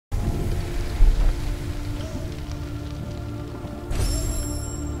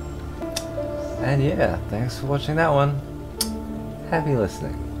And yeah, thanks for watching that one. Happy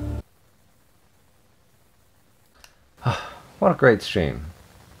listening. What a great stream.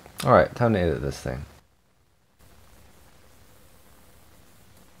 Alright, time to edit this thing.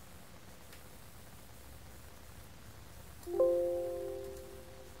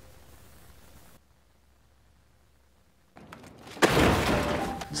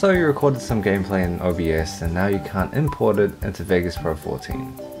 So you recorded some gameplay in OBS and now you can't import it into Vegas Pro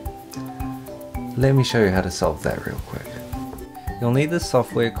 14. Let me show you how to solve that real quick. You'll need this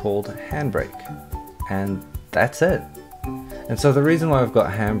software called Handbrake, and that's it. And so the reason why I've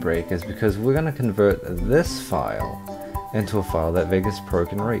got Handbrake is because we're going to convert this file into a file that Vegas Pro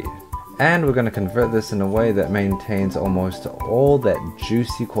can read. And we're going to convert this in a way that maintains almost all that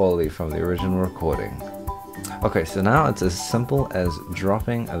juicy quality from the original recording. Okay, so now it's as simple as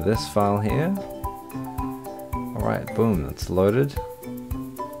dropping this file here. Alright, boom, that's loaded.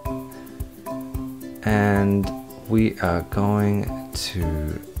 And we are going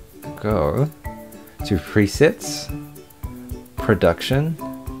to go to presets, production,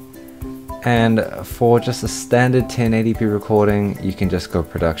 and for just a standard 1080p recording you can just go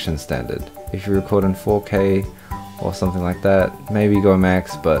production standard. If you record in 4K or something like that, maybe go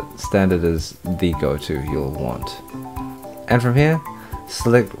max, but standard is the go-to you'll want. And from here,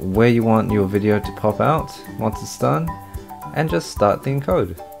 select where you want your video to pop out once it's done, and just start the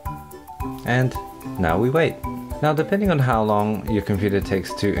encode. And now we wait. Now depending on how long your computer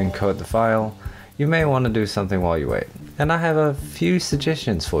takes to encode the file, you may want to do something while you wait. And I have a few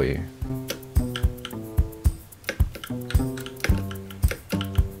suggestions for you.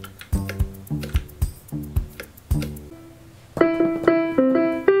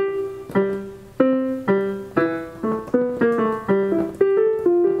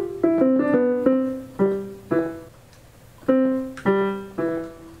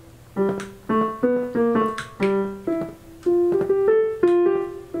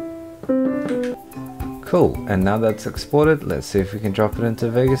 Cool, and now that's exported, let's see if we can drop it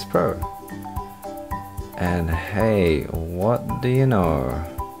into Vegas Pro. And hey, what do you know?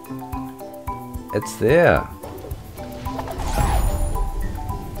 It's there.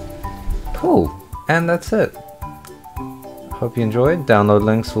 Cool, and that's it. Hope you enjoyed. Download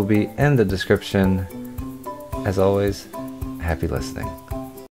links will be in the description. As always, happy listening.